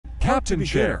Captain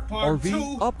Chair, Part RV 2,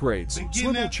 upgrades, swivel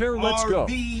beginner chair, let's go.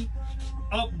 RV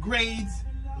upgrades,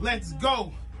 let's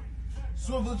go.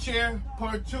 Swivel chair,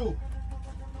 part 2.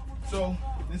 So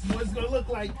this is what it's gonna look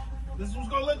like. This is what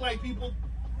it's gonna look like, people.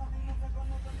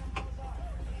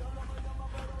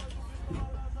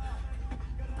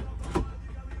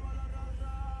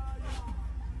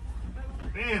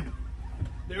 Bam.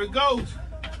 There it goes.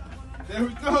 There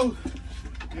it goes.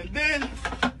 And then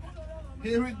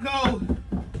here it goes.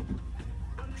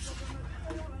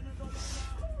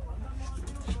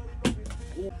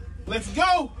 Let's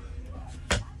go.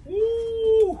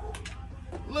 Woo!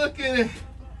 Look at it.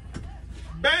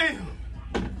 Bam.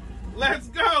 Let's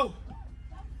go.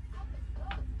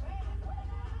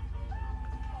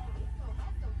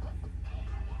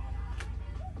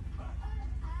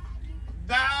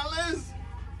 Dollars.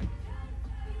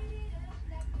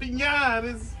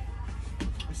 Pinatas. You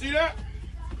see that?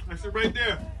 That's it right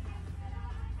there.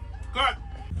 Cut.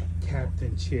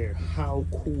 Captain Chair, how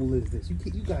cool is this?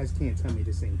 You guys can't tell me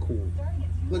this ain't cool.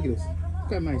 Look at this.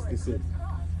 Look how nice this is.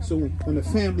 So when the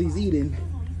family's eating,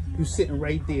 you're sitting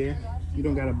right there. You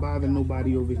don't gotta bother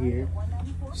nobody over here.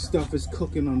 Stuff is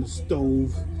cooking on the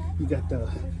stove. You got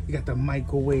the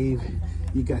microwave.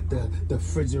 You got the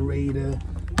refrigerator,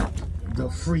 the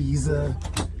freezer,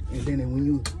 and then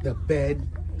when the bed.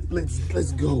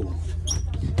 Let's go.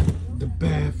 The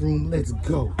bathroom. Let's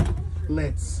go.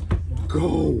 Let's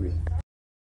go.